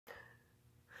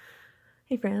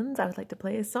Hey friends, I would like to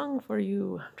play a song for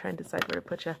you. I'm trying to decide where to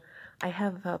put you. I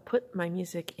have put my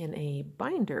music in a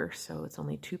binder, so it's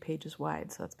only 2 pages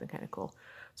wide, so that's been kind of cool.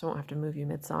 So I won't have to move you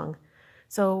mid-song.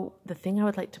 So the thing I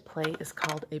would like to play is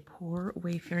called A Poor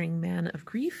Wayfaring Man of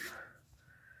Grief.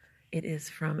 It is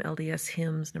from LDS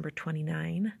Hymns number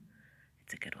 29.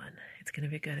 It's a good one. It's going to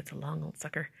be good. It's a long old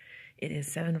sucker. It is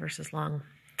 7 verses long.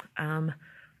 I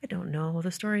don't know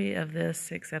the story of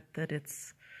this except that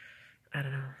it's, I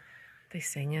don't know. They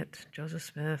sang it, Joseph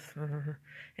Smith.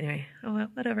 Anyway, oh well,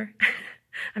 whatever.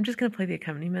 I'm just going to play the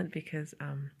accompaniment because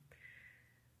I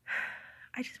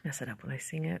just mess it up when I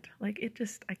sing it. Like,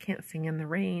 I can't sing in the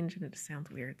range and it just sounds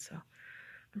weird, so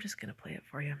I'm just going to play it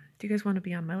for you. Do you guys want to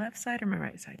be on my left side or my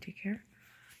right side? Do you care?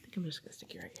 I think I'm just going to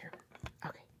stick you right here.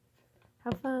 Okay.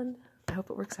 Have fun. I hope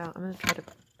it works out. I'm going to try to...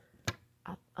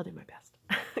 I'll do my best.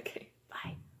 Okay,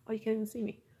 bye. Oh, you can't even see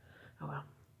me. Oh, well.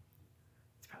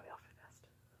 It's probably all for the best.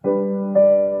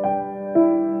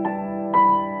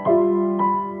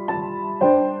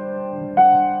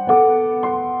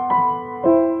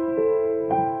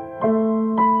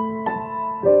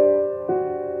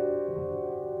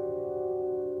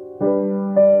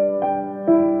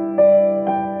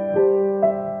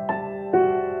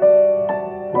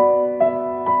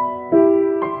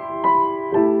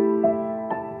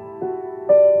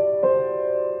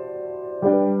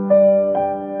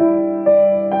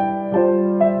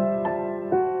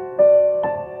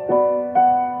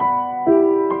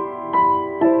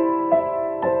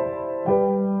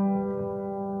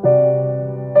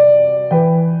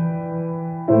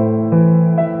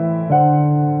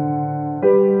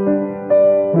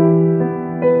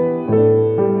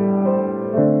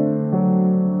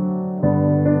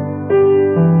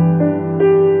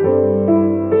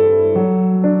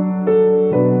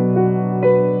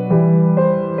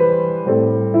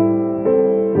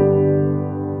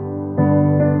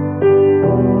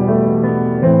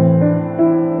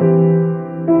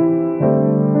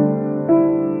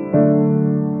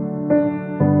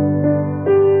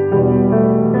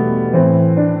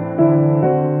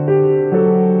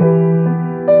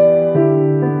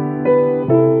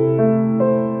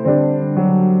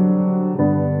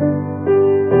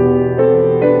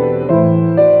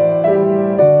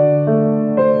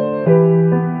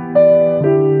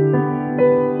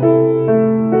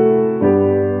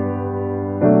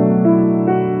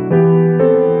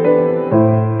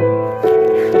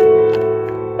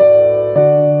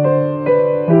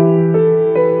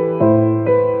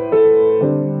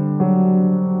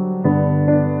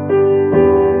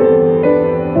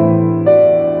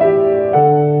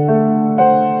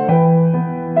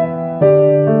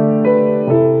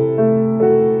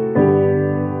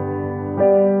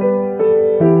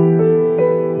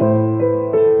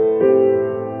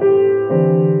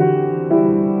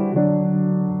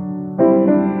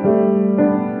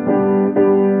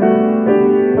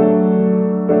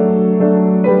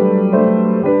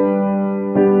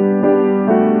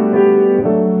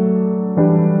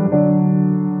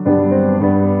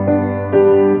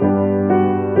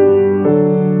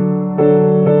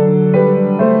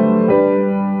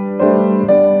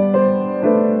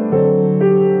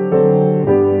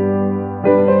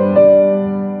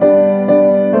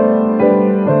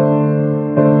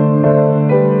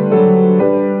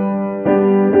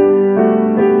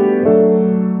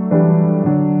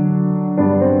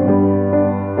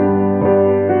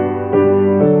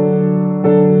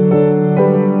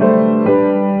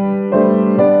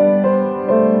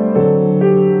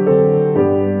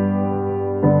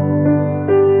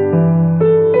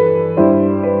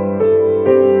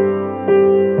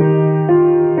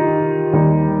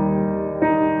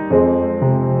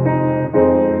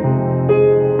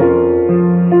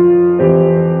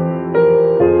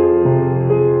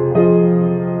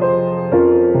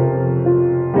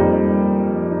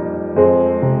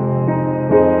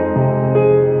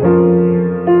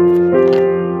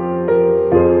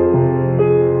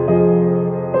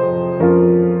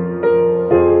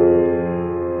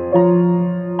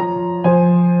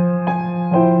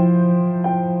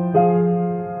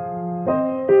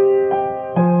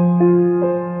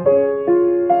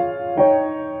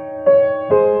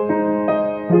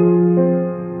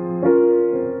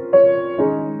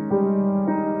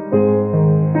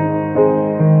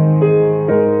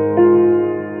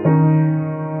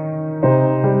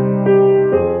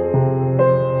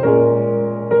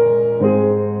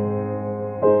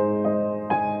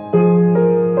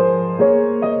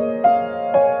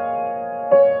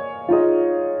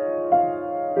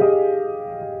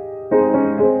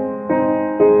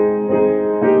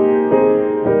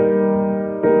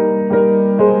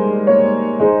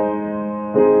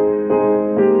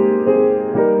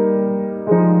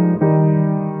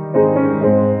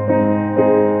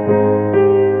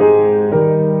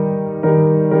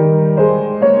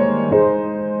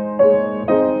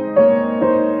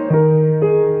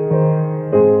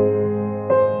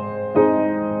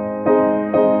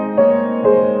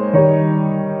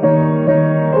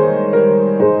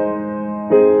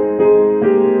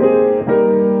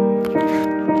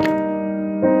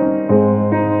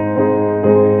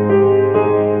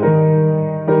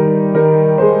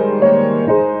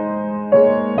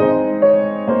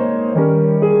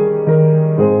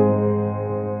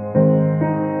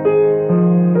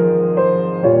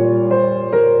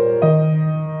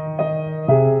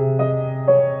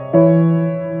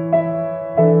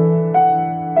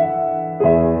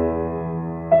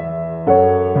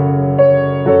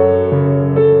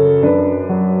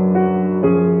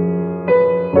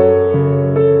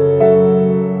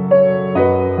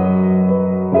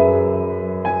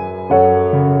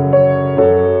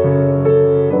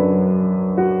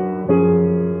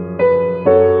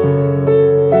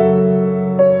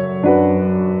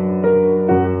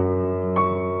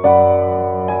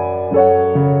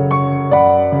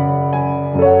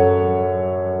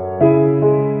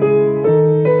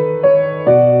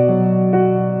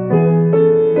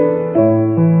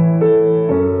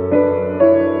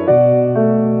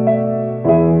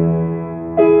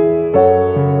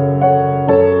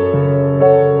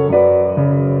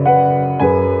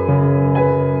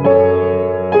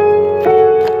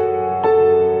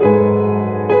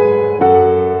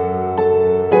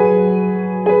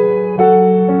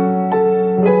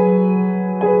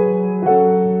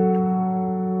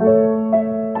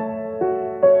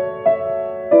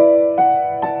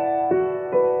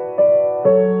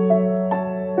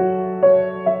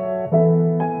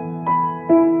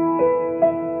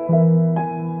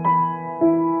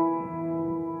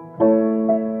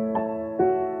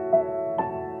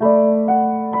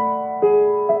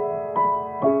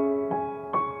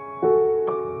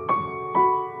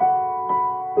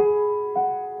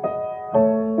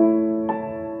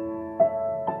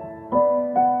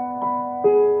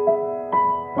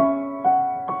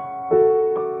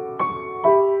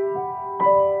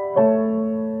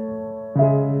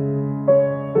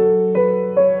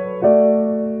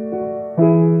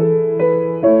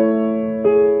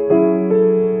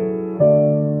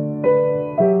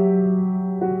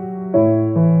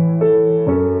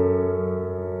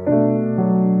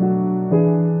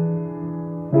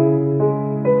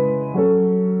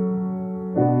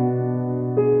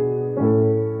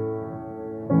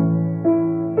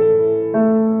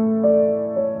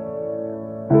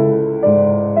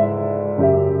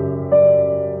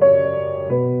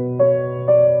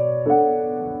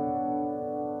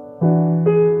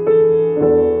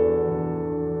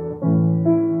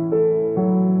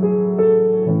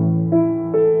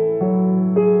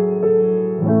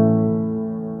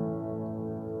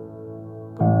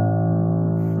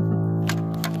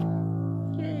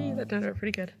 Turned out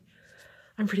pretty good.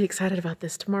 I'm pretty excited about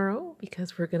this tomorrow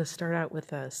because we're going to start out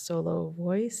with a solo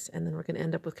voice and then we're going to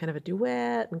end up with kind of a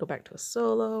duet and go back to a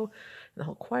solo and the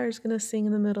whole choir's going to sing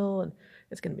in the middle and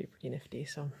it's going to be pretty nifty.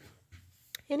 So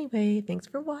anyway, thanks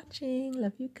for watching.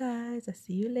 Love you guys. I'll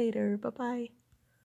see you later. Bye-bye.